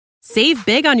Save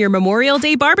big on your Memorial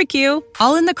Day barbecue,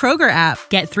 all in the Kroger app.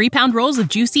 Get 3-pound rolls of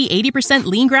juicy 80%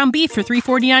 lean ground beef for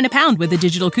 $3.49 a pound with a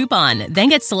digital coupon. Then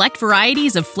get select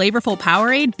varieties of flavorful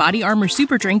Powerade, Body Armor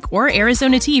Super Drink, or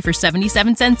Arizona tea for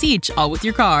 77 cents each, all with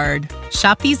your card.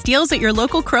 Shop these deals at your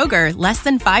local Kroger, less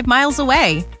than 5 miles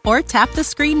away. Or tap the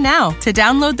screen now to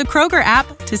download the Kroger app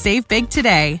to save big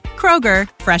today. Kroger,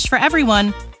 fresh for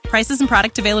everyone. Prices and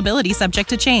product availability subject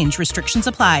to change. Restrictions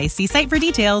apply. See site for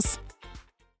details.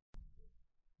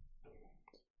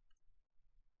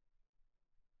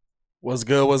 What's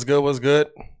good? What's good? What's good?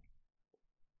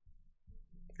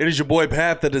 It is your boy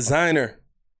Pat, the designer.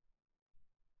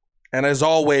 And as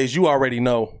always, you already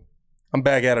know, I'm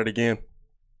back at it again.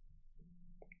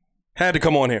 Had to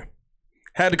come on here.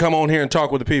 Had to come on here and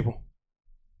talk with the people.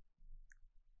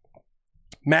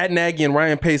 Matt Nagy and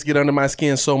Ryan Pace get under my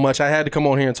skin so much, I had to come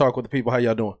on here and talk with the people. How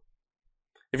y'all doing?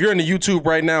 If you're in the YouTube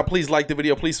right now, please like the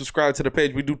video. Please subscribe to the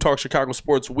page. We do talk Chicago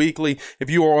sports weekly. If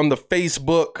you are on the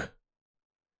Facebook,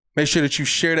 make sure that you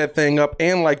share that thing up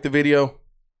and like the video.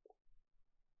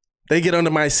 They get under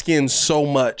my skin so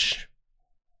much.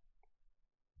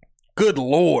 Good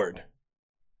Lord.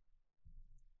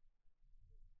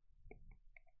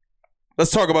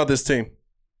 Let's talk about this team.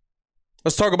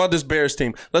 Let's talk about this Bears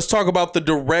team. Let's talk about the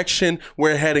direction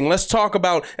we're heading. Let's talk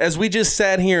about, as we just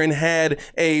sat here and had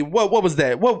a, what was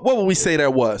that? What would we say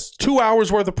that was? 2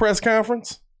 hours worth of press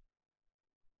conference?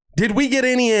 Did we get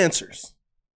any answers?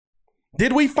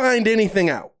 Did we find anything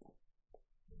out?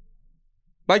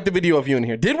 Like the video of you in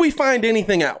here. Did we find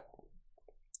anything out?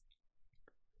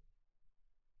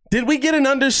 Did we get an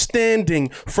understanding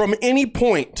from any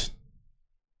point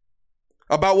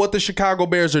about what the Chicago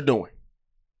Bears are doing?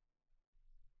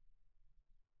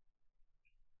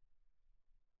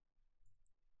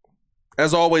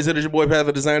 As always, it is your boy Pat,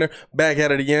 the designer, back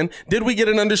at it again. Did we get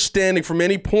an understanding from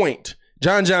any point?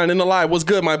 John in the live, what's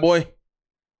good, my boy?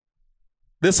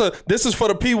 This is for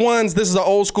the P1s. This is an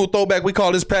old school throwback. We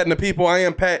call this Pat and the people. I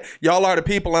am Pat. Y'all are the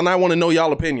people, and I want to know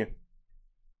y'all opinion.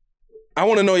 I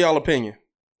want to know y'all opinion.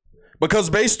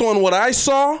 Because based on what I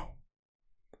saw,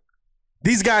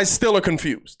 these guys still are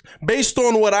confused. Based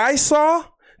on what I saw,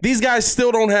 these guys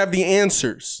still don't have the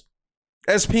answers.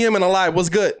 SPM in the live, what's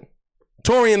good?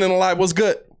 Torian in the live, what's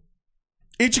good?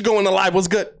 Ichigo in the live, what's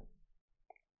good?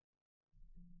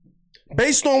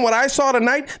 Based on what I saw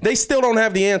tonight, they still don't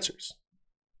have the answers.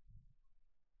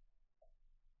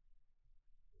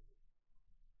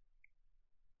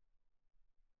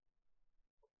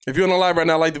 If you're on the live right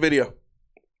now, like the video.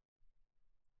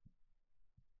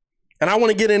 And I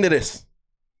want to get into this.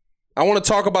 I want to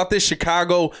talk about this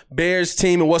Chicago Bears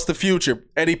team and what's the future.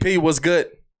 Eddie P, what's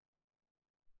good?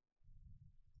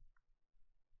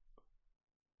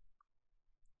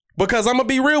 Because I'm going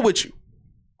to be real with you.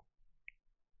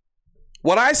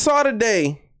 What I saw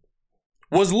today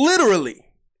was literally,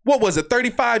 what was it,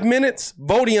 35 minutes?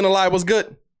 Vody in the live was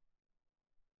good.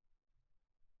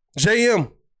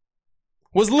 JM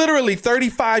was literally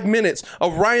 35 minutes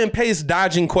of Ryan Pace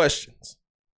dodging questions.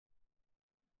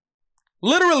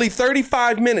 Literally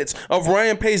 35 minutes of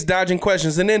Ryan Pace dodging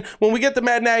questions. And then when we get to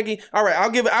Matt Nagy, all right,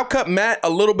 I'll cut Matt a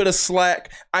little bit of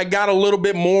slack. I got a little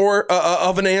bit more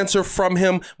of an answer from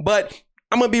him, but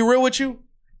I'm going to be real with you.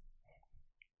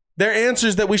 They're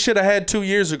answers that we should have had 2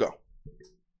 years ago.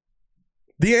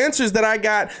 The answers that I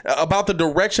got about the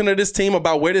direction of this team,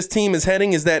 about where this team is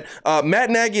heading, is that Matt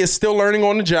Nagy is still learning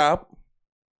on the job.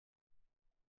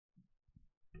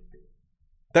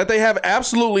 That they have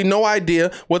absolutely no idea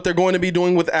what they're going to be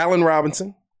doing with Allen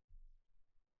Robinson.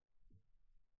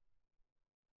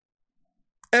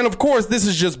 And of course, this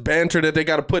is just banter that they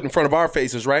got to put in front of our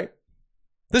faces, right?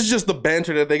 This is just the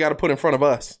banter that they got to put in front of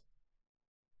us.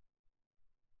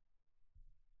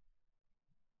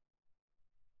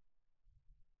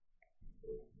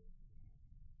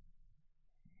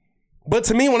 But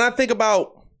to me, when I think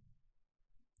about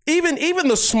even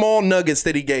the small nuggets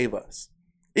that he gave us,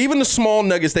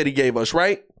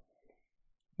 right?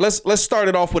 Let's start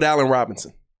it off with Allen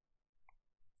Robinson.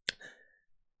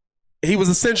 He was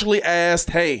essentially asked,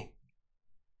 hey,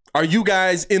 are you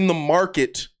guys in the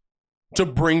market to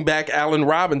bring back Allen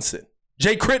Robinson?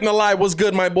 Jay Critton alive, what's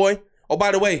good, my boy? Oh,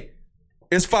 by the way,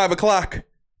 it's 5 o'clock.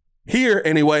 Here,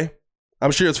 anyway.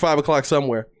 I'm sure it's 5 o'clock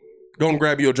somewhere. Go and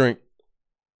grab you a drink.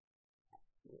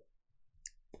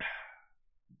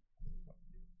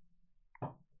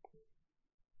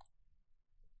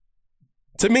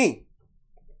 To me,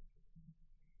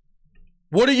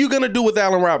 what are you going to do with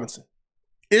Allen Robinson?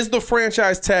 Is the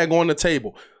franchise tag on the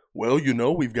table?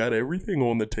 well, we've got everything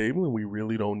on the table and we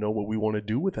really don't know what we want to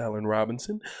do with Allen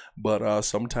Robinson. But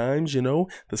sometimes, the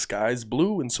sky's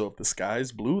blue. And so if the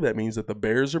sky's blue, that means that the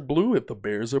Bears are blue. If the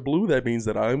Bears are blue, that means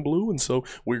that I'm blue. And so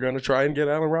we're going to try and get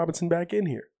Allen Robinson back in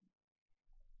here.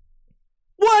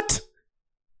 What?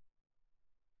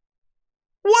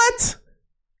 What?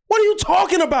 What are you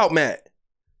talking about, Matt?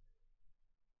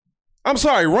 I'm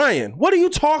sorry, Ryan. What are you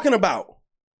talking about?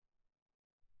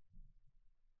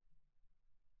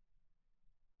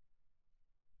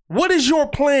 What is your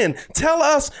plan? Tell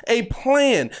us a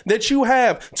plan that you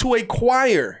have to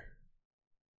acquire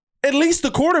at least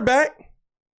the quarterback.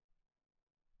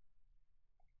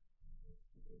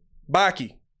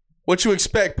 Baki, what you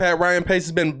expect, Pat? Ryan Pace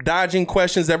has been dodging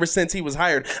questions ever since he was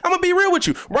hired. I'm going to be real with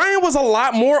you. Ryan was a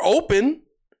lot more open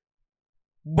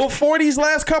before these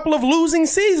last couple of losing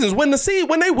seasons. When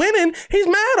they winning, he's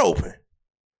mad open.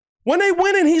 When they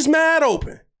winning, he's mad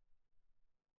open.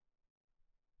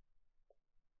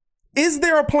 Is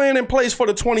there a plan in place for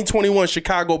the 2021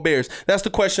 Chicago Bears? That's the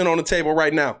question on the table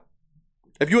right now.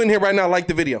 If you're in here right now, like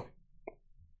the video.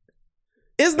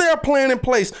 Is there a plan in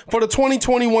place for the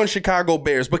 2021 Chicago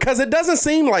Bears? Because it doesn't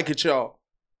seem like it, y'all.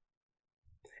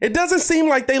 It doesn't seem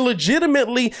like they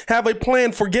legitimately have a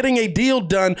plan for getting a deal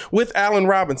done with Allen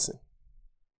Robinson.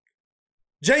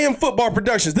 JM Football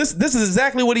Productions, this is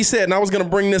exactly what he said, and I was going to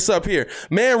bring this up here.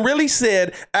 Man really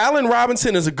said Allen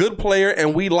Robinson is a good player,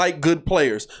 and we like good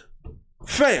players.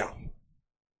 Fam.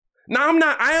 Now,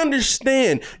 I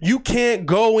understand you can't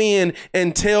go in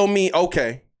and tell me,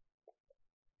 okay,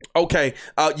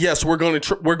 yes, we're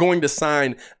going to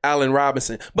sign Allen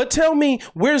Robinson. But tell me,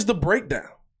 where's the breakdown?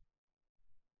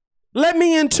 Let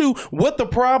me into what the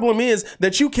problem is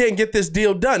that you can't get this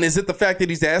deal done. Is it the fact that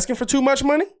he's asking for too much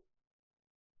money?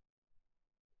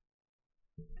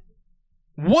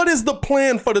 What is the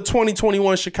plan for the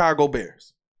 2021 Chicago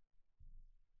Bears?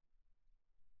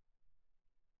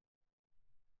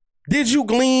 Did you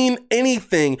glean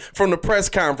anything from the press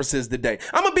conferences today?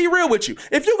 I'm going to be real with you.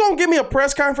 If you're going to give me a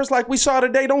press conference like we saw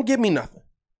today, don't give me nothing.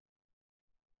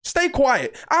 Stay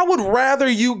quiet. I would rather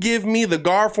you give me the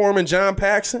Gar Forman and John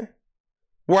Paxson,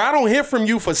 where I don't hear from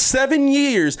you for 7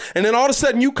 years, and then all of a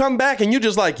sudden you come back and you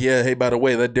just like, yeah, hey, by the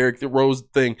way, that Derrick Rose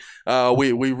thing,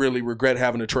 we really regret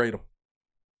having to trade him.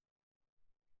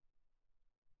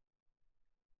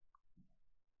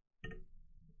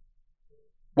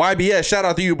 YBS, shout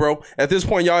out to you, bro. At this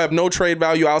point, y'all have no trade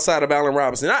value outside of Allen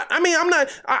Robinson.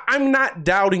 I'm not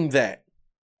doubting that.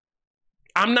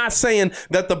 I'm not saying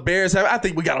that the Bears have. I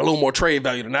think we got a little more trade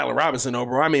value than Allen Robinson, though,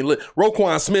 bro. I mean, look,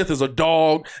 Roquan Smith is a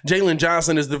dog. Jalen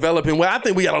Johnson is developing well. I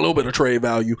think we got a little bit of trade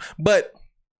value. But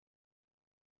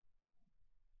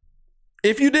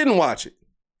if you didn't watch it,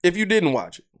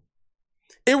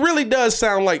 it really does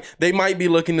sound like they might be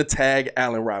looking to tag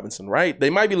Allen Robinson, right?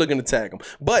 They might be looking to tag him.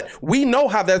 But we know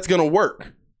how that's going to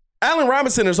work. Allen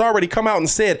Robinson has already come out and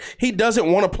said he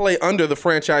doesn't want to play under the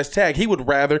franchise tag. He would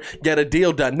rather get a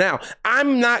deal done. Now,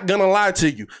 I'm not going to lie to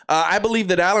you. I believe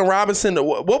that Allen Robinson,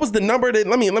 what was the number?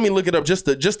 Let me look it up just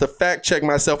to fact check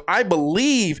myself. I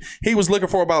believe he was looking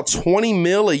for about $20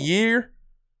 million a year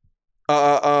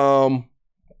at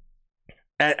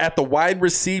the wide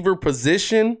receiver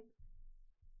position.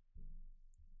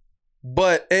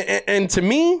 But, and to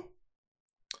me,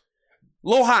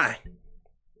 little high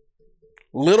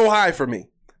for me.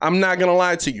 I'm not going to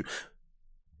lie to you.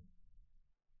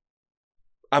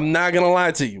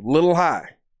 Little high.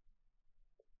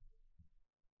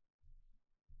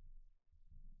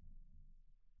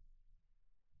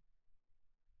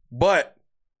 But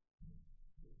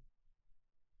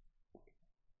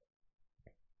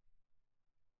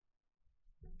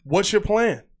what's your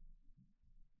plan?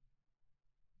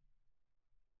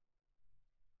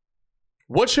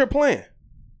 What's your plan?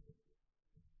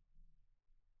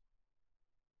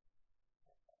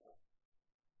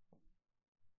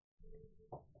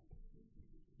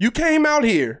 You came out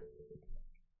here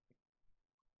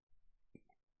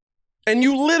and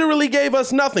you literally gave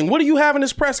us nothing. What are you having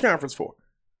this press conference for?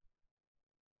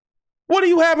 What are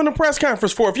you having a press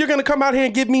conference for if you're going to come out here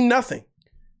and give me nothing?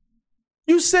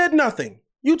 You said nothing.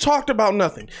 You talked about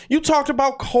nothing. You talked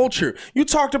about culture. You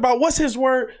talked about, what's his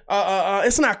word?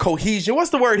 It's not cohesion.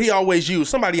 What's the word he always used?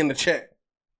 Somebody in the chat.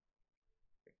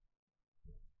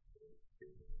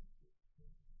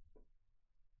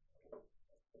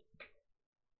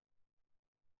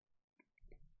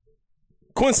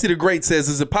 Quincy the Great says,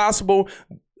 is it possible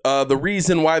the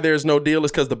reason why there's no deal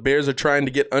is because the Bears are trying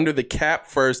to get under the cap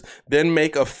first, then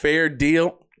make a fair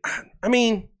deal? I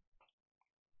mean,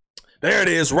 there it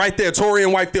is right there.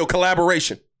 Torian Whitefield,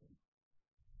 collaboration.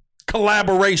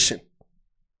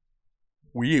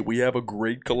 We have a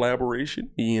great collaboration.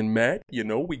 Me and Matt,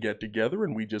 we get together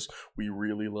and we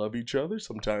really love each other.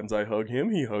 Sometimes I hug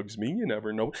him, he hugs me. You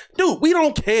never know. Dude, we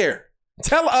don't care.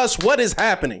 Tell us what is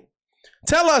happening.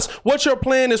 Tell us what your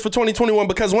plan is for 2021,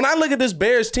 because when I look at this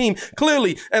Bears team,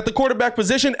 clearly at the quarterback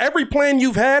position, every plan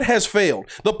you've had has failed.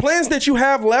 The plans that you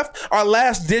have left are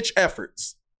last-ditch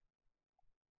efforts.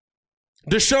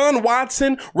 Deshaun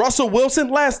Watson, Russell Wilson,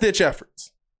 last-ditch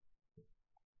efforts.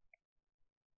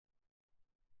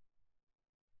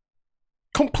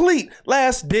 Complete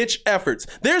last-ditch efforts.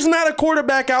 There's not a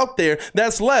quarterback out there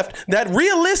that's left that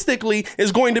realistically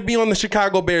is going to be on the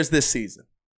Chicago Bears this season.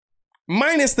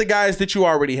 Minus the guys that you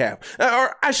already have.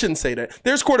 Or I shouldn't say that.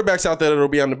 There's quarterbacks out there that will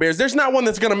be on the Bears. There's not one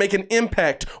that's going to make an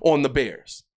impact on the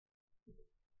Bears.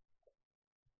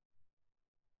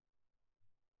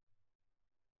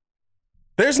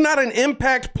 There's not an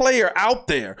impact player out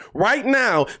there right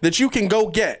now that you can go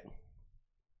get.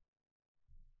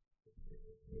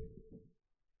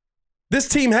 This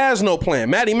team has no plan.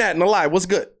 Matty Matt and the Lie, what's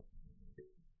good?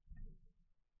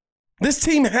 This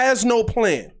team has no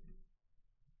plan.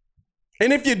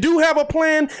 And if you do have a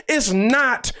plan, it's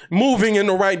not moving in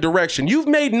the right direction. You've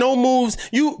made no moves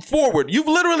forward. You've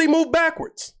literally moved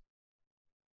backwards.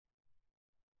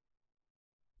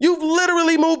 You've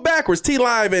literally moved backwards. T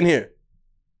Live in here.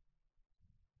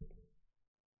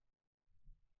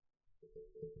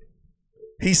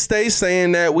 He stays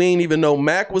saying that we ain't even know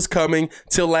Mac was coming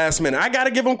till last minute. I got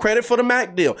to give him credit for the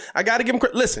Mac deal. I got to give him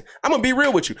credit. Listen, I'm going to be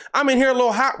real with you. I'm in here a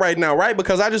little hot right now, right?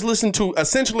 Because I just listened to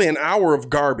essentially an hour of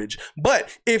garbage.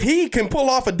 But if he can pull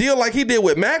off a deal like he did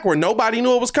with Mac where nobody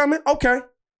knew it was coming, okay.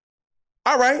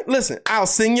 All right, listen, I'll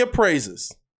sing your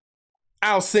praises.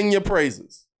 I'll sing your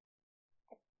praises.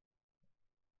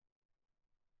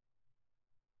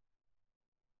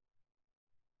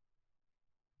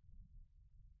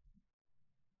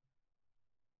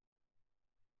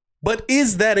 But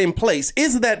is that in place?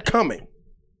 Is that coming?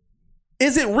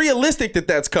 Is it realistic that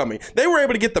that's coming? They were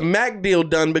able to get the Mac deal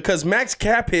done because Mac's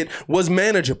cap hit was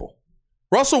manageable.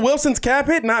 Russell Wilson's cap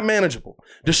hit, not manageable.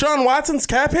 Deshaun Watson's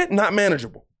cap hit, not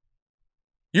manageable.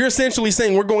 You're essentially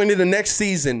saying we're going into next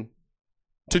season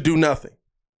to do nothing.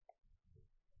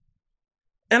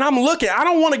 And I'm looking, I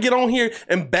don't want to get on here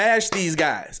and bash these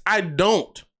guys. I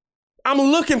don't. I'm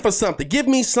looking for something. Give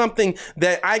me something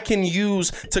that I can use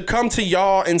to come to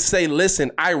y'all and say, listen,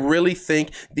 I really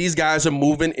think these guys are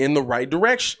moving in the right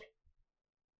direction.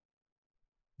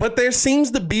 But there seems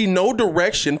to be no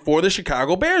direction for the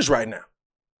Chicago Bears right now.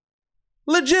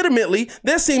 Legitimately,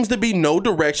 there seems to be no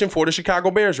direction for the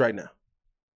Chicago Bears right now.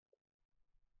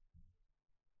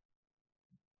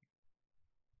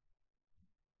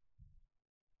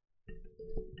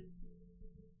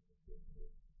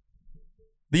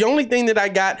 The only thing that I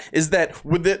got is that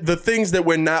with the things that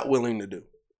we're not willing to do.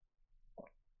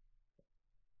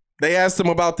 They asked him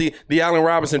about the Allen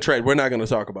Robinson trade. We're not going to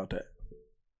talk about that.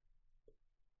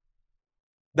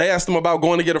 They asked him about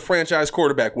going to get a franchise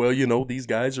quarterback. Well, these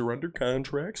guys are under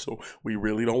contract, so we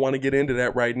really don't want to get into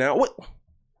that right now. What?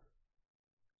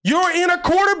 You're in a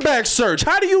quarterback search.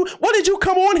 What did you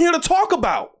come on here to talk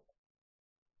about?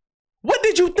 What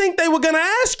did you think they were going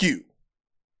to ask you?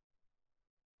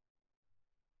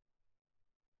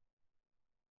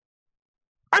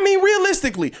 I mean,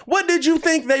 realistically, what did you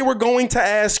think they were going to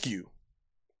ask you?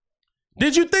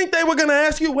 Did you think they were going to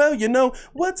ask you, well,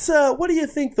 what do you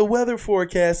think the weather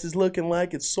forecast is looking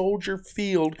like at Soldier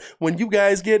Field when you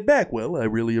guys get back? Well, I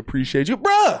really appreciate you.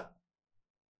 Bruh!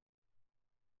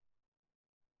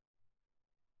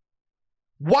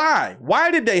 Why?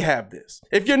 Why did they have this?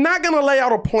 If you're not going to lay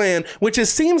out a plan, which it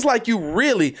seems like you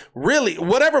really,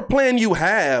 whatever plan you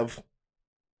have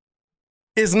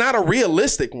is not a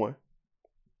realistic one.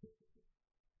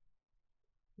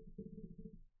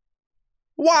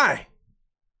 Why?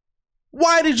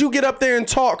 Why did you get up there and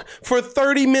talk for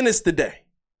 30 minutes today?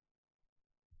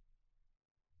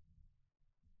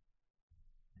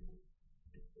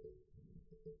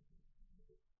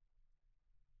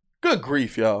 Good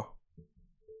grief, y'all.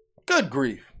 Good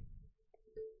grief.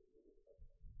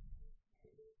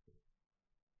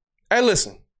 Hey,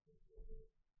 listen.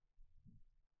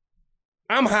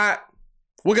 I'm hot.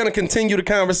 We're going to continue the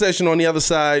conversation on the other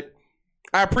side.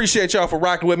 I appreciate y'all for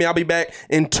rocking with me. I'll be back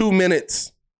in 2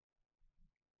 minutes.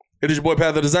 It is your boy,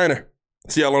 Pat the Designer.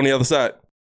 See y'all on the other side.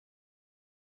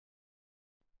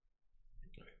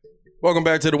 Welcome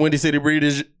back to the Windy City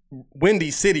Breeze.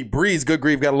 Good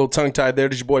grief, got a little tongue-tied there.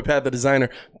 It is your boy, Pat the Designer,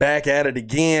 back at it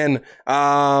again.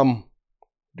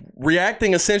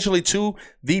 Reacting essentially to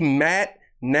the Matt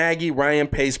Nagy, Ryan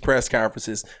Pace press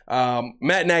conferences.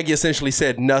 Matt Nagy essentially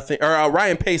said nothing, or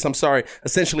Ryan Pace, I'm sorry,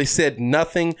 essentially said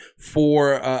nothing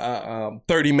for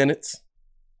 30 minutes.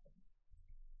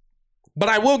 But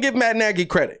I will give Matt Nagy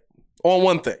credit on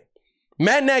one thing.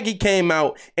 Matt Nagy came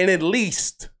out and at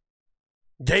least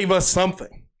gave us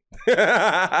something.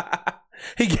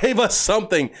 He gave us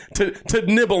something to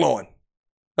nibble on.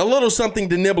 A little something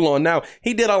to nibble on. Now,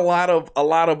 he did a lot of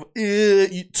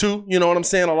too, you know what I'm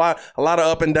saying? A lot of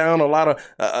up and down, a lot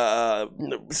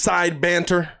of side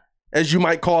banter, as you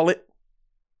might call it.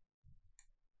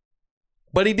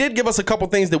 But he did give us a couple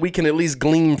things that we can at least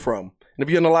glean from. And if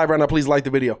you're in the live right now, please like the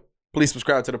video. Please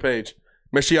subscribe to the page.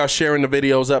 Make sure y'all sharing the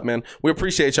videos up, man. We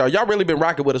appreciate y'all. Y'all really been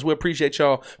rocking with us. We appreciate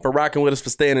y'all for rocking with us, for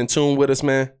staying in tune with us,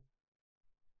 man.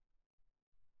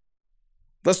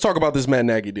 Let's talk about this Matt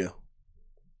Nagy deal.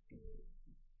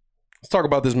 Let's talk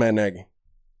about this Matt Nagy.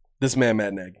 This man,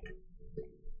 Matt Nagy.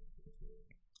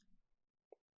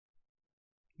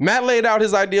 Matt laid out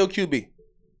his ideal QB.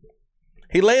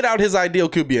 He laid out his ideal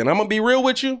QB, and I'm going to be real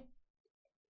with you.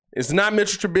 It's not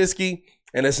Mitchell Trubisky,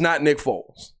 and it's not Nick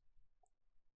Foles.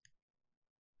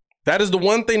 That is the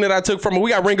one thing that I took from it.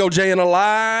 We got Ringo J in the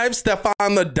live,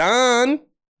 Stefan the Don.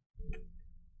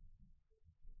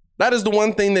 That is the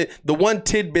one thing the one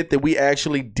tidbit that we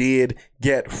actually did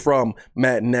get from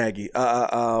Matt Nagy.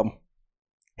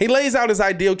 He lays out his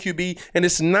ideal QB, and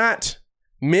it's not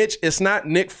Mitch. It's not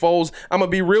Nick Foles. I'm going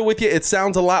to be real with you. It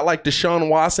sounds a lot like Deshaun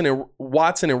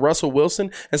Watson and Russell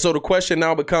Wilson. And so the question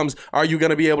now becomes, are you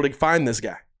going to be able to find this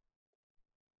guy?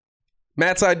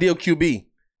 Matt's ideal QB.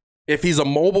 If he's a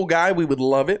mobile guy, we would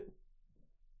love it.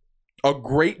 A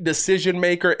great decision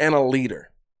maker and a leader.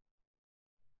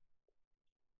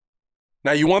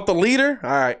 Now, you want the leader?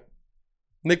 All right.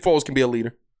 Nick Foles can be a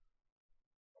leader.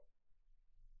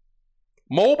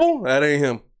 Mobile? That ain't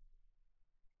him.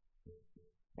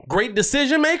 Great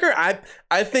decision maker?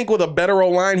 I think with a better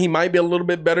O-line, he might be a little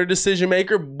bit better decision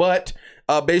maker, but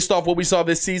based off what we saw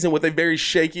this season with a very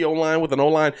shaky O-line, with an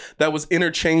O-line that was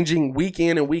interchanging week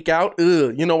in and week out,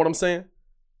 you know what I'm saying?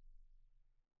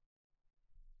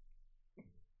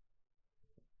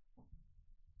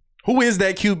 Who is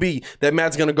that QB that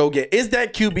Matt's going to go get? Is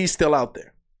that QB still out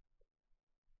there?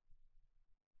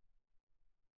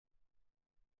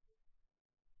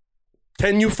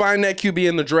 Can you find that QB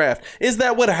in the draft? Is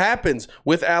that what happens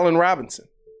with Allen Robinson?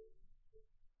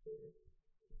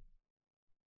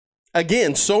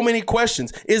 Again, so many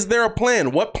questions. Is there a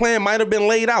plan? What plan might have been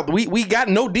laid out? We got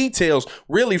no details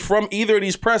really from either of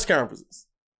these press conferences.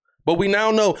 But we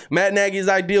now know Matt Nagy's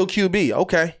ideal QB.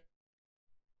 Okay.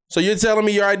 So you're telling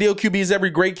me your ideal QB is every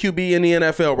great QB in the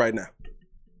NFL right now?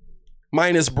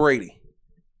 Minus Brady.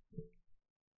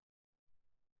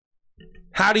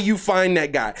 How do you find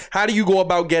that guy? How do you go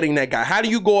about getting that guy? How do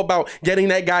you go about getting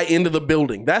that guy into the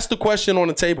building? That's the question on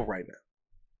the table right now.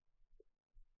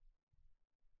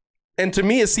 And to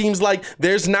me, it seems like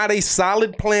there's not a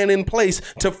solid plan in place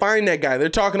to find that guy. They're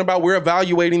talking about we're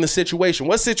evaluating the situation.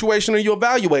 What situation are you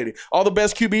evaluating? All the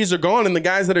best QBs are gone, and the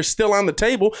guys that are still on the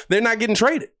table, they're not getting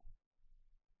traded.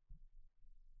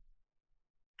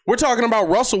 We're talking about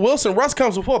Russell Wilson. Russ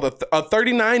comes with what, a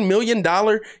 $39 million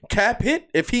cap hit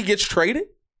if he gets traded?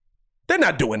 They're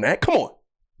not doing that. Come on.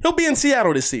 He'll be in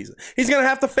Seattle this season. He's going to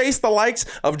have to face the likes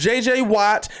of J.J.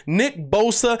 Watt, Nick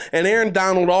Bosa, and Aaron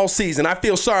Donald all season. I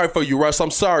feel sorry for you, Russ. I'm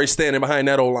sorry standing behind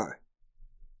that O-line.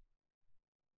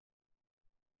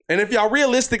 And if y'all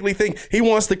realistically think he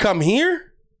wants to come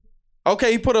here,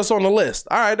 okay, he put us on the list.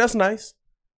 All right, that's nice.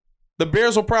 The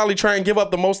Bears will probably try and give up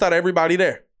the most out of everybody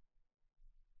there.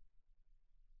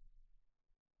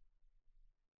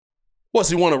 What's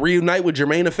he want to reunite with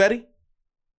Jermaine Ifedi?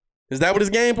 Is that what his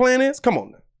game plan is? Come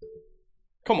on now.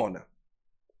 Come on now.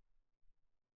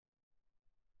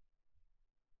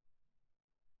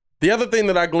 The other thing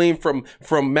that I gleaned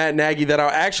from Matt Nagy that I'll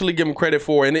actually give him credit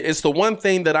for, and it's the one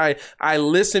thing that I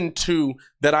listened to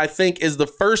that I think is the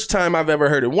first time I've ever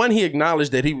heard it. One, he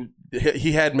acknowledged that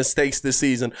he had mistakes this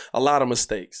season, a lot of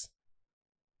mistakes.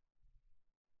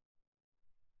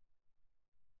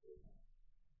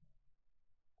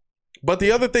 But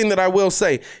the other thing that I will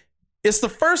say, it's the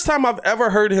first time I've ever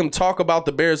heard him talk about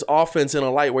the Bears offense in a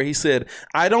light where he said,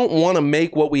 I don't want to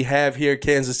make what we have here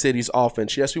Kansas City's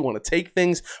offense. Yes, we want to take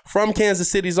things from Kansas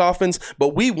City's offense, but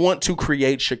we want to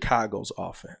create Chicago's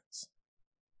offense.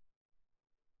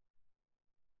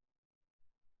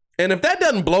 And if that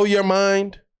doesn't blow your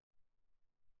mind,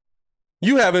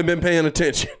 you haven't been paying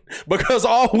attention, because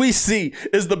all we see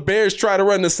is the Bears try to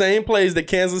run the same plays that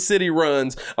Kansas City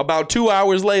runs about 2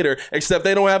 hours later, except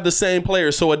they don't have the same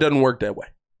players, so it doesn't work that way.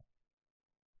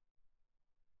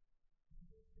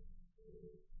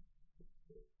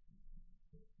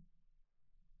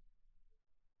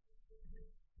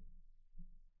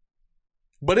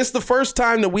 But it's the first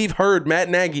time that we've heard Matt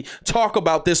Nagy talk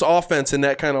about this offense in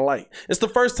that kind of light. It's the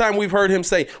first time we've heard him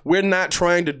say, we're not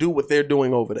trying to do what they're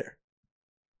doing over there.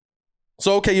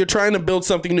 So, okay, you're trying to build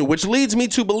something new, which leads me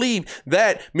to believe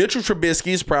that Mitchell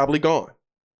Trubisky is probably gone.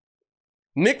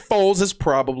 Nick Foles is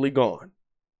probably gone.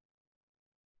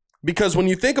 Because when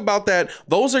you think about that,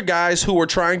 those are guys who are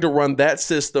trying to run that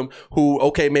system who,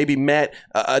 okay, maybe Matt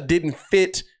didn't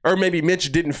fit, or maybe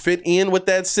Mitch didn't fit in with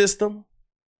that system.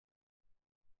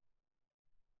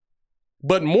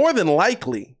 But more than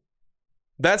likely,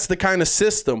 that's the kind of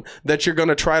system that you're going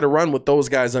to try to run with those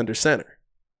guys under center.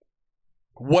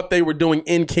 What they were doing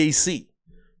in KC,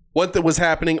 what was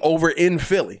happening over in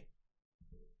Philly.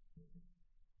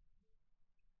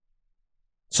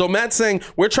 So Matt's saying,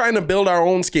 we're trying to build our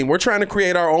own scheme. We're trying to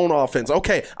create our own offense.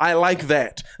 Okay, I like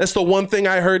that. That's the one thing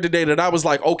I heard today that I was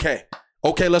like, okay,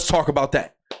 let's talk about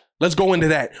that. Let's go into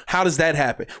that. How does that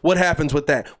happen? What happens with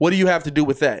that? What do you have to do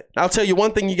with that? I'll tell you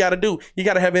one thing you got to do. You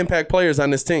got to have impact players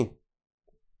on this team.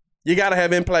 You got to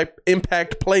have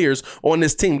impact players on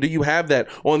this team. Do you have that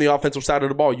on the offensive side of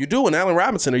the ball? You do. And Allen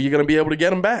Robinson, are you going to be able to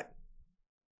get him back?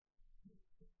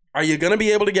 Are you going to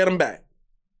be able to get him back?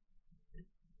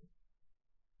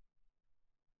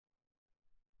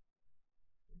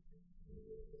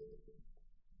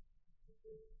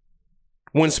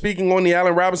 When speaking on the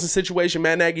Allen Robinson situation,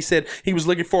 Matt Nagy said he was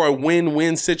looking for a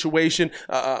win-win situation.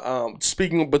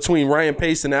 Speaking between Ryan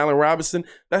Pace and Allen Robinson,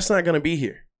 that's not going to be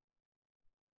here.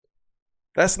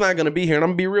 That's not going to be here. And I'm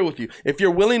going to be real with you. If you're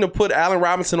willing to put Allen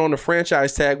Robinson on the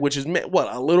franchise tag, which is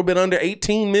what, a little bit under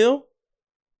 18 mil,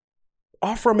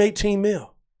 offer him 18 mil.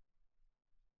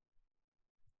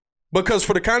 Because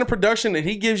for the kind of production that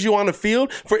he gives you on the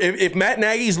field, for if Matt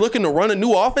Nagy's looking to run a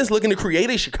new offense, looking to create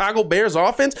a Chicago Bears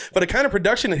offense, for the kind of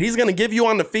production that he's going to give you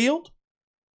on the field,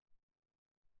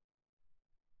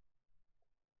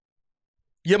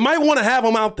 you might want to have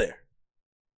him out there.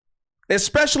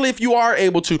 Especially if you are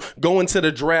able to go into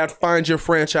the draft, find your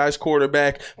franchise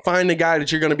quarterback, find the guy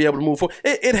that you're going to be able to move forward.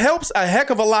 It helps a heck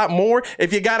of a lot more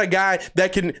if you got a guy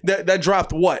that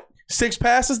dropped what, 6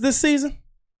 passes this season?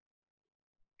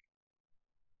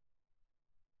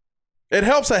 It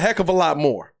helps a heck of a lot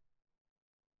more.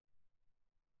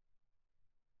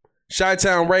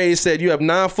 Chi-Town Ray said, you have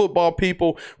non-football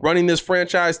people running this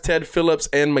franchise, Ted Phillips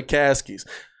and McCaskies.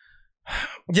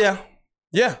 Yeah.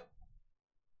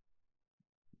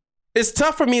 It's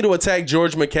tough for me to attack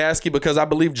George McCaskey because I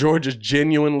believe George is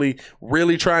genuinely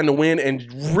really trying to win and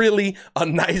really a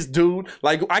nice dude.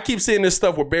 Like, I keep seeing this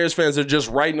stuff where Bears fans are just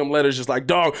writing them letters just like,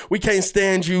 dog, we can't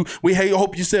stand you. We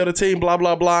hope you sell the team, blah,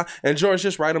 blah, blah. And George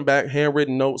just write them back,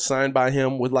 handwritten notes signed by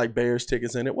him with like Bears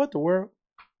tickets in it. What the world?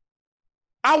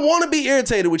 I want to be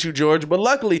irritated with you, George, but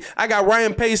luckily I got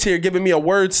Ryan Pace here giving me a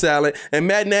word salad and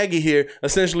Matt Nagy here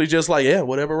essentially just like, yeah,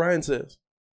 whatever Ryan says.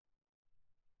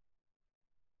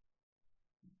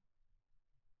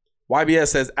 YBS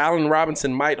says Allen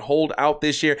Robinson might hold out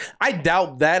this year. I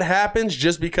doubt that happens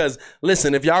just because,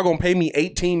 listen, if y'all going to pay me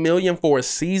 $18 million for a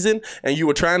season and you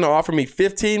were trying to offer me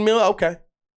 $15 million,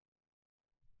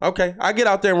 okay, I get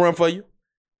out there and run for you.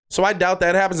 So I doubt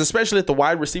that happens, especially at the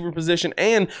wide receiver position.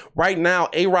 And right now,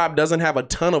 A-Rob doesn't have a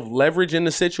ton of leverage in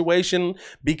the situation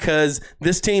because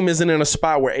this team isn't in a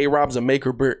spot where A-Rob's a make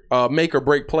or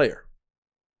break player.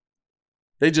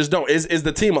 They just don't. Is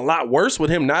the team a lot worse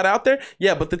with him not out there?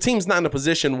 Yeah, but the team's not in a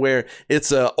position where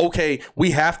it's okay,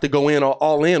 we have to go in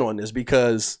all in on this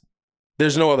because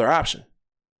there's no other option.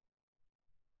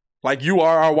 Like, you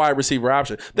are our wide receiver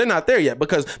option. They're not there yet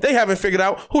because they haven't figured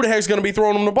out who the heck's going to be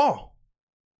throwing them the ball.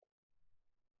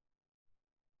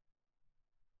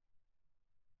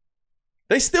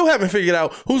 They still haven't figured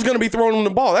out who's going to be throwing them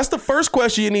the ball. That's the first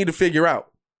question you need to figure out.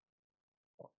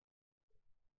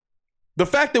 The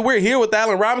fact that we're here with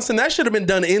Allen Robinson, that should have been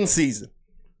done in season.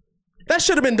 That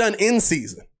should have been done in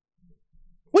season.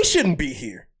 We shouldn't be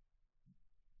here.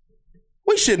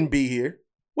 We shouldn't be here.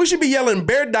 We should be yelling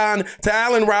Bear Down to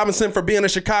Allen Robinson for being a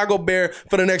Chicago Bear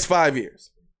for the next 5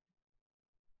 years.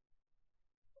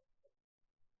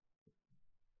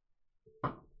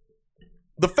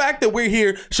 The fact that we're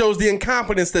here shows the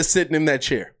incompetence that's sitting in that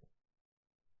chair.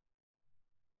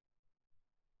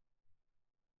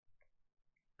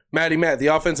 Matty Matt, the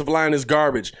offensive line is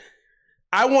garbage.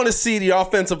 I want to see the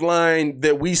offensive line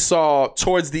that we saw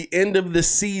towards the end of the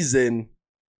season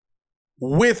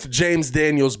with James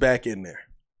Daniels back in there.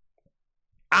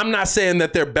 I'm not saying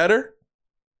that they're better.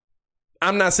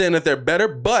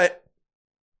 But,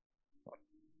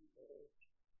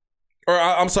 or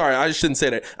I'm sorry, I shouldn't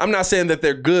say that. I'm not saying that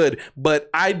they're good, but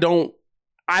I don't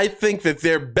I think that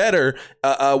they're better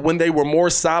when they were more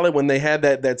solid, when they had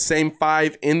that same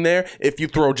five in there, if you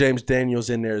throw James Daniels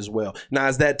in there as well. Now,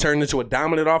 has that turned into a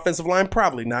dominant offensive line?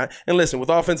 Probably not. And listen, with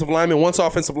offensive linemen, once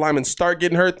offensive linemen start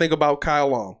getting hurt, think about Kyle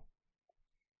Long.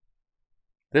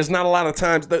 There's not a lot of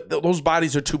times those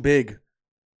bodies are too big.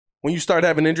 When you start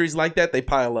having injuries like that, they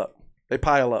pile up. They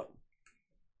pile up.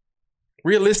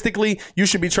 Realistically, you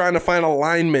should be trying to find a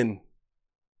lineman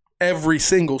every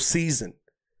single season,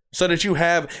 so that you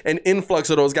have an influx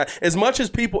of those guys. As much as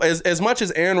people, as much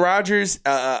as Aaron Rodgers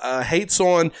hates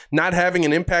on not having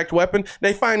an impact weapon,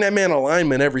 they find that man a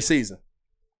lineman every season.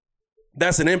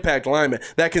 That's an impact lineman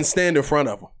that can stand in front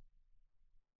of them.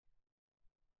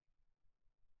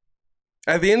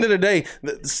 At the end of the day,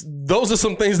 those are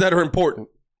some things that are important.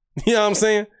 You know what I'm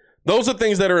saying? Those are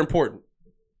things that are important.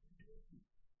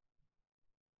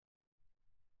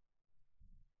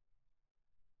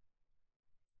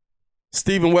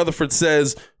 Stephen Weatherford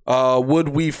says, would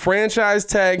we franchise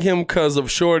tag him because of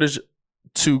shortage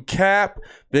to cap,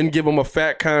 then give him a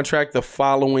fat contract the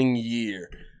following year?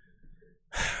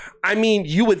 I mean,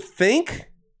 you would think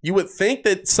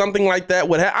that something like that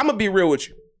would happen. I'm going to be real with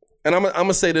you. And I'm going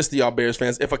to say this to y'all Bears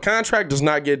fans. If a contract does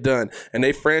not get done and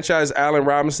they franchise Allen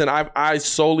Robinson, I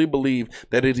solely believe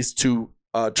that it is to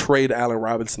trade Allen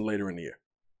Robinson later in the year.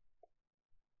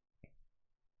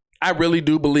 I really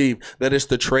do believe that it's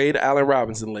to trade Allen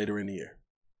Robinson later in the year.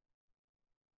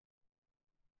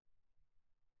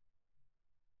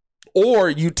 Or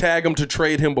you tag him to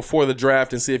trade him before the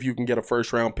draft and see if you can get a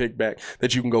first-round pick back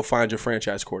that you can go find your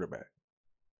franchise quarterback.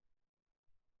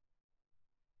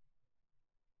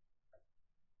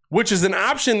 Which is an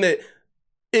option that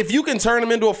if you can turn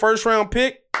him into a first-round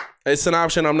pick, it's an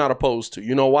option I'm not opposed to.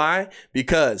 You know why?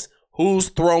 Because who's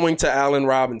throwing to Allen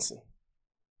Robinson?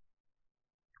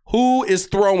 Who is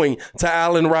throwing to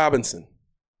Allen Robinson?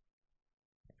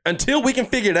 Until we can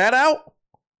figure that out,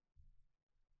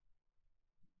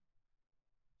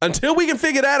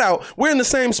 we're in the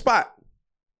same spot.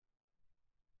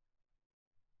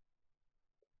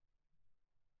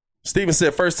 Steven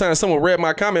said, first time someone read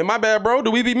my comment. My bad, bro. Do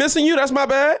we be missing you? That's my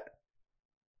bad.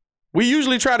 We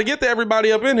usually try to get to everybody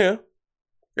up in here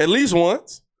at least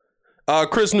once.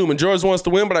 Chris Newman, George wants to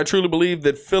win, but I truly believe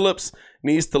that Phillips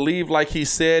needs to leave like he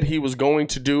said he was going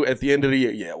to do at the end of the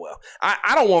year. Yeah, well,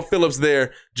 I don't want Phillips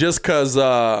there just because.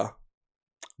 That's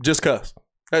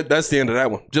the end of that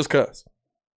one. Just because.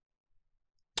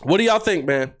 What do y'all think,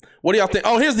 man? What do y'all think?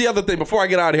 Oh, here's the other thing. Before I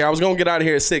get out of here, I was going to get out of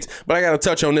here at 6, but I got to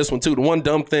touch on this one, too. The one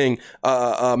dumb thing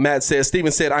Matt said,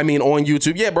 Steven said, on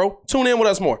YouTube. Yeah, bro, tune in with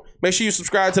us more. Make sure you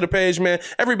subscribe to the page, man.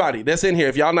 Everybody that's in here,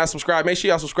 if y'all not subscribed, make sure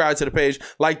y'all subscribe to the page,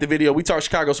 like the video. We talk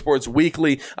Chicago sports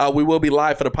weekly. We will be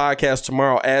live for the podcast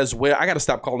tomorrow as well. I got to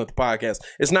stop calling it the podcast.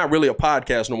 It's not really a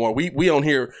podcast no more. We on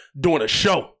here doing a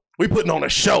show. We putting on a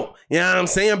show. You know what I'm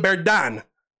saying? Berdan.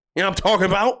 You know what I'm talking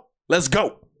about? Let's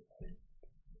go.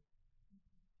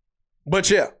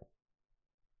 But yeah,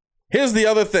 here's the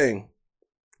other thing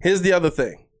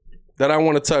that I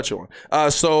want to touch on.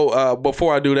 So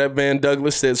before I do that, Van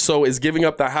Douglas says, so is giving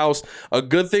up the house a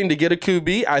good thing to get a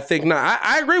QB? I think not.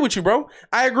 I agree with you, bro.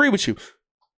 I agree with you.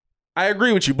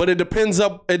 But it depends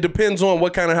on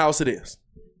what kind of house it is.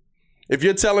 If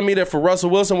you're telling me that for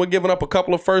Russell Wilson, we're giving up a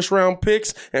couple of first round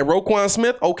picks and Roquan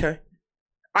Smith, okay.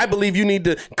 I believe you need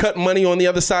to cut money on the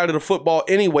other side of the football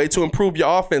anyway to improve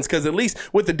your offense, because at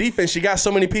least with the defense, you got so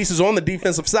many pieces on the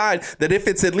defensive side that if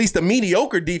it's at least a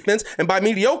mediocre defense, and by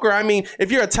mediocre, I mean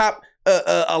if you're a top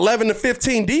 11 to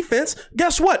 15 defense,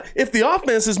 guess what? If the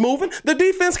offense is moving, the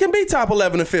defense can be top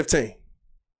 11 to 15.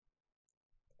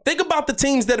 Think about the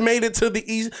teams that made it to the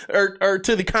East or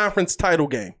to the conference title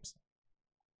games.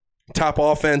 Top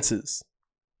offenses.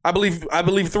 I believe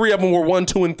 3 of them were 1,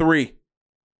 2, and 3.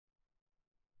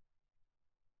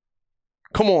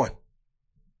 Come on.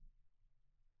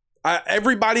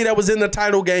 Everybody that was in the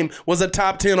title game was a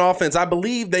top 10 offense. I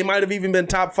believe they might have even been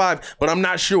top 5, but I'm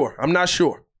not sure.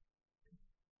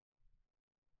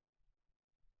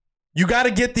 You got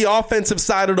to get the offensive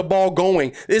side of the ball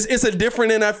going. It's a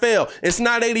different NFL. It's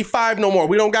not 85 no more.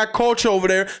 We don't got Coach over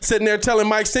there sitting there telling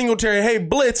Mike Singletary, hey,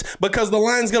 blitz, because the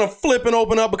line's going to flip and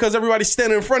open up because everybody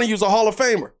standing in front of you is a Hall of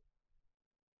Famer.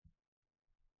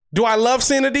 Do I love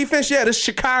seeing the defense? Yeah, this is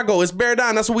Chicago. It's bear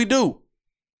down. That's what we do.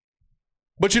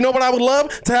 But you know what I would love?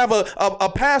 To have a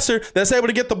passer that's able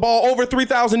to get the ball over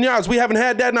 3,000 yards. We haven't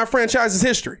had that in our franchise's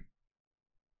history.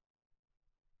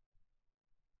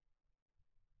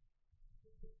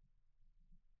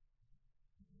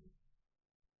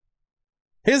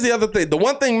 Here's the other thing. The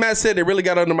one thing Matt said that really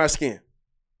got under my skin.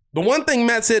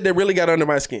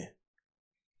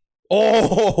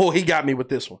 Oh, he got me with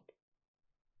this one.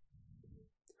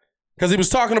 Because he was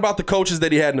talking about the coaches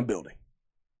that he had in the building.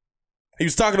 He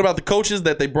was talking about the coaches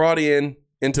that they brought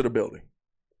into the building.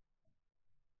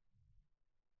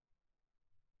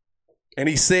 And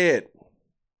he said,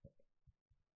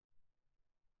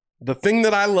 the thing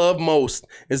that I love most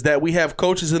is that we have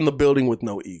coaches in the building with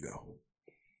no ego.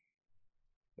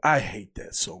 I hate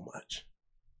that so much.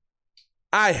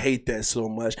 I hate that so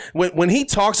much. When he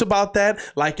talks about that,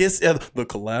 like it's the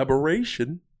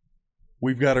collaboration.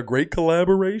 We've got a great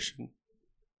collaboration.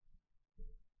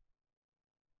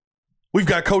 We've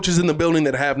got coaches in the building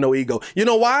that have no ego. You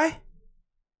know why?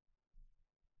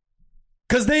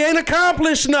 Because they ain't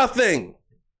accomplished nothing.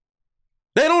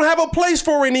 They don't have a place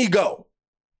for an ego.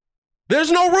 There's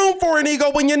no room for an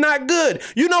ego when you're not good.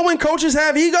 You know when coaches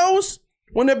have egos?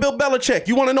 When they're Bill Belichick.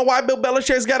 You want to know why Bill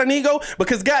Belichick's got an ego?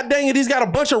 Because god dang it, he's got a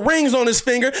bunch of rings on his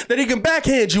finger that he can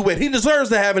backhand you with. He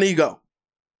deserves to have an ego.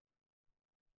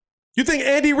 You think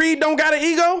Andy Reid don't got an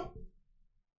ego?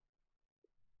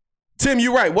 Tim,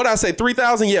 you right. What'd I say?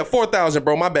 3,000? Yeah, 4,000,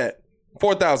 bro. My bad.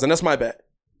 4,000. That's my bad.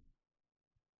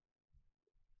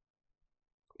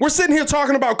 We're sitting here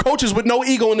talking about coaches with no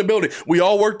ego in the building. We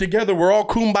all work together. We're all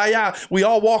kumbaya. We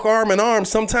all walk arm in arm.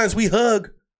 Sometimes we hug.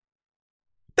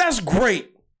 That's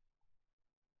great.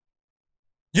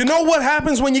 You know what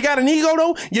happens when you got an ego,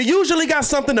 though? You usually got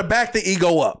something to back the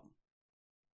ego up.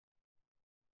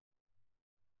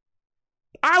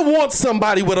 I want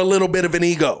somebody with a little bit of an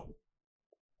ego.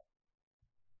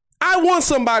 I want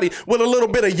somebody with a little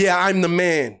bit of, yeah, I'm the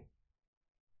man.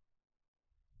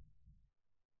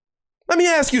 Let me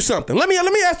ask you something. Let me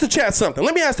ask the chat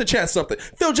something.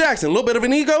 Phil Jackson, a little bit of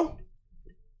an ego.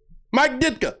 Mike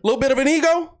Ditka, a little bit of an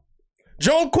ego.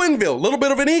 Joel Quenneville, a little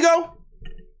bit of an ego.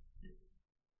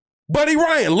 Buddy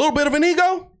Ryan, a little bit of an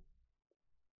ego.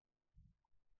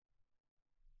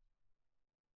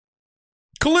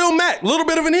 Khalil Mack, a little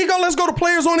bit of an ego. Let's go to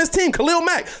players on his team. Khalil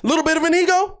Mack, a little bit of an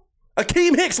ego.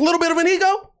 Akeem Hicks, a little bit of an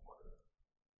ego.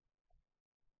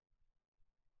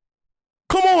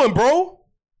 Come on, bro.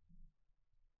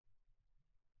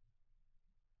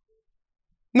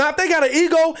 Now, if they got an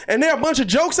ego and there are a bunch of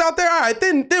jokes out there, all right,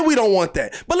 then we don't want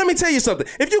that. But let me tell you something.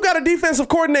 If you got a defensive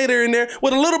coordinator in there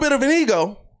with a little bit of an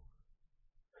ego,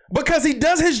 because he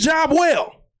does his job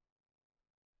well,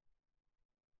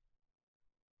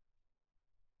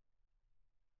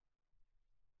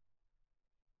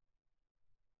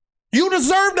 you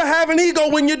deserve to have an ego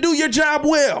when you do your job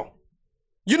well.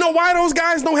 You know why those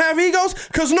guys don't have egos?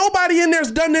 Because nobody in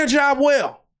there's done their job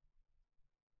well.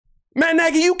 Matt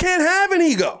Nagy, you can't have an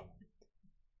ego.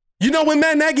 You know when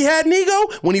Matt Nagy had an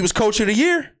ego? When he was coach of the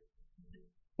year.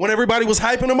 When everybody was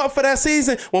hyping him up for that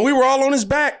season. When we were all on his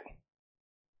back.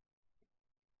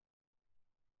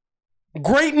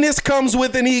 Greatness comes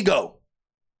with an ego.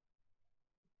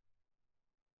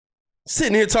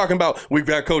 Sitting here talking about we've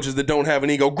got coaches that don't have an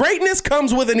ego. Greatness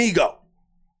comes with an ego.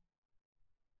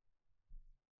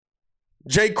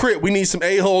 Jay Crit, we need some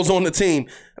a-holes on the team.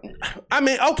 I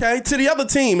mean, okay, to the other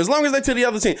team, as long as they're to the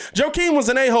other team. Joakim was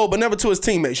an a-hole, but never to his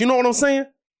teammates. You know what I'm saying?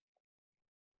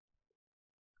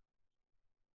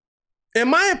 In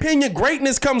my opinion,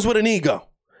 greatness comes with an ego.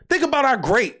 Think about our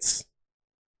greats.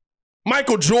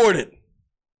 Michael Jordan.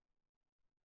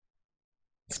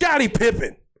 Scottie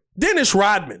Pippen. Dennis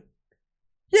Rodman.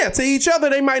 Yeah, to each other,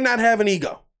 they might not have an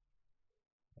ego.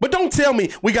 But don't tell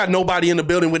me we got nobody in the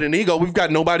building with an ego. We've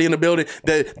got nobody in the building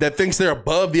that thinks they're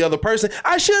above the other person.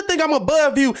 I should think I'm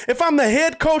above you if I'm the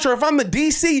head coach or if I'm the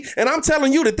DC and I'm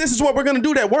telling you that this is what we're going to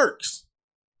do that works.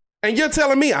 And you're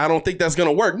telling me I don't think that's going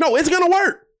to work. No, it's going to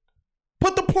work.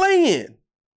 Put the play in.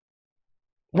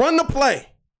 Run the play.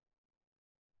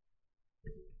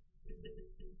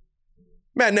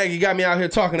 Matt Nagy got me out here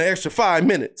talking an extra 5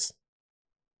 minutes.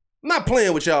 I'm not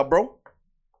playing with y'all, bro.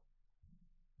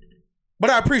 But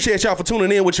I appreciate y'all for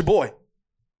tuning in with your boy.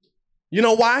 You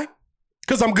know why?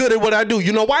 Because I'm good at what I do.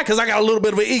 You know why? Because I got a little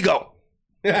bit of an ego.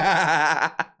 Hey,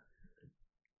 I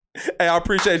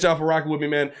appreciate y'all for rocking with me,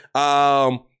 man.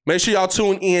 Make sure y'all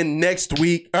tune in next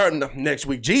week.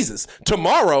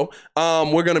 Tomorrow,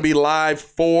 we're gonna be live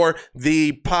for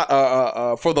the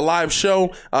live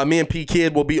show. Me and P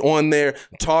Kid will be on there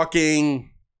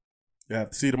talking. You have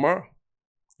to see tomorrow.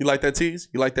 You like that tease?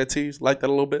 Like that a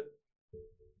little bit?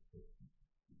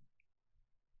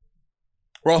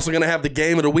 We're also going to have the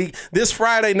game of the week this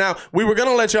Friday. Now, we were going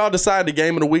to let y'all decide the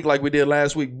game of the week like we did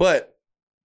last week, but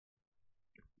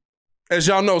as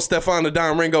y'all know, Stephon the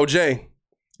Don Ringo J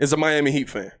is a Miami Heat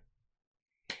fan.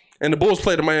 And the Bulls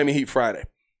play the Miami Heat Friday.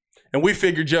 And we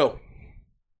figured, yo,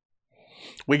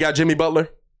 we got Jimmy Butler.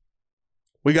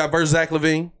 We got versus Zach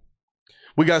LaVine.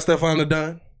 We got Stephon the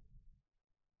Don.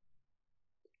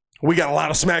 We got a lot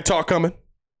of smack talk coming.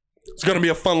 It's going to be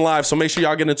a fun live, so make sure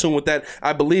y'all get in tune with that.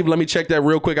 I believe, let me check that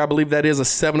real quick. I believe that is a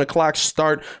 7 o'clock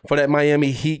start for that Miami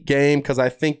Heat game because I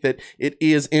think that it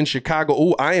is in Chicago.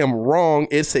 Oh, I am wrong.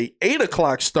 It's a 8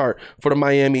 o'clock start for the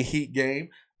Miami Heat game.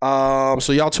 So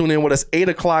y'all tune in with us 8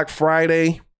 o'clock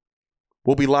Friday.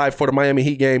 We'll be live for the Miami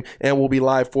Heat game, and we'll be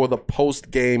live for the post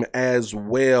game as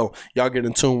well. Y'all get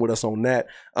in tune with us on that.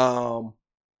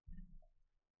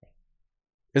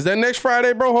 Is that next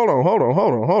Friday, bro? Hold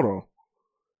on.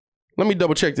 Let me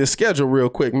double check this schedule real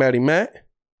quick, Matty Matt.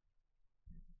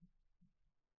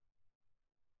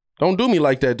 Don't do me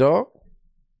like that, dog.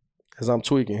 Because I'm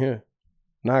tweaking here.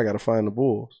 Now I got to find the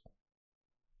Bulls.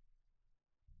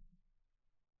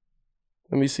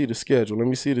 Let me see the schedule.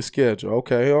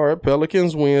 Okay, all right.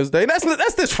 Pelicans Wednesday.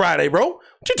 That's this Friday, bro.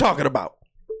 What you talking about?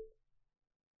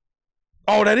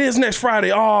 Oh, that is next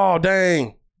Friday. Oh,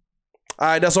 dang. All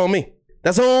right, that's on me.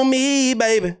 That's on me,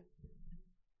 baby.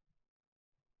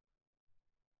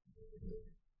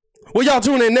 Well, y'all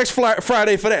tune in next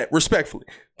Friday for that, respectfully.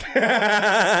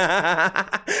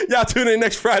 Y'all tune in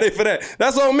next Friday for that.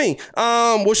 That's on me.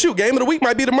 Well, shoot, game of the week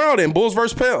might be tomorrow then. Bulls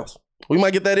versus Pels. We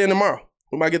might get that in tomorrow.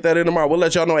 We'll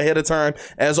let y'all know ahead of time,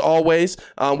 as always.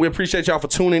 We appreciate y'all for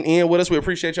tuning in with us. We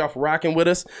appreciate y'all for rocking with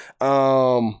us.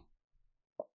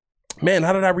 Man,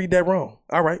 how did I read that wrong?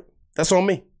 All right, that's on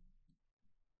me.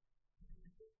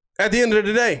 At the end of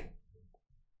the day,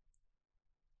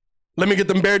 let me get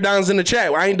them bear downs in the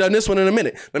chat. I ain't done this one in a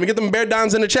minute. Let me get them bear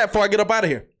downs in the chat before I get up out of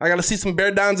here. I got to see some bear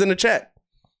downs in the chat.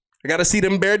 I got to see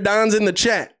them bear downs in the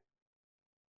chat.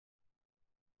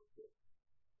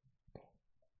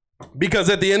 Because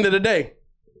at the end of the day,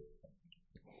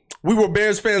 we were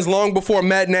Bears fans long before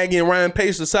Matt Nagy and Ryan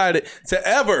Pace decided to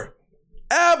ever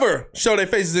show their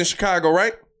faces in Chicago,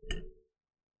 right?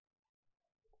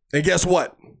 And guess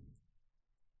what?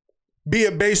 Be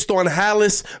it based on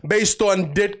Hallis, based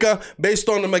on Ditka, based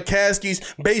on the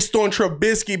McCaskies, based on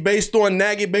Trubisky, based on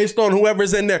Nagy, based on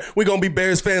whoever's in there, we're going to be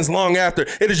Bears fans long after.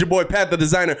 It is your boy, Pat the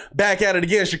Designer, back at it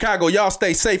again. Chicago, y'all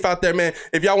stay safe out there, man.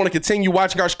 If y'all want to continue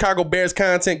watching our Chicago Bears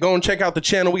content, go and check out the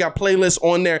channel. We got playlists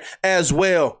on there as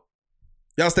well.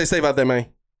 Y'all stay safe out there, man.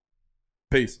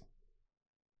 Peace.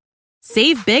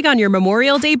 Save big on your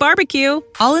Memorial Day barbecue,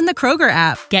 all in the Kroger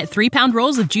app. Get 3-pound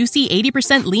rolls of juicy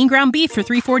 80% lean ground beef for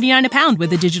 $3.49 a pound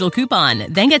with a digital coupon.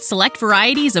 Then get select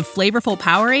varieties of flavorful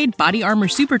Powerade, Body Armor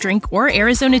Super Drink, or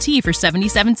Arizona tea for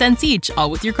 77 cents each,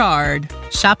 all with your card.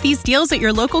 Shop these deals at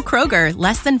your local Kroger,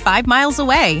 less than 5 miles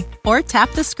away. Or tap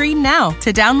the screen now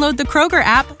to download the Kroger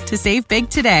app to save big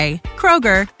today.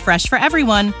 Kroger, fresh for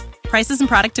everyone. Prices and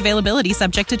product availability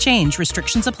subject to change.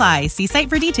 Restrictions apply. See site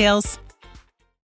for details.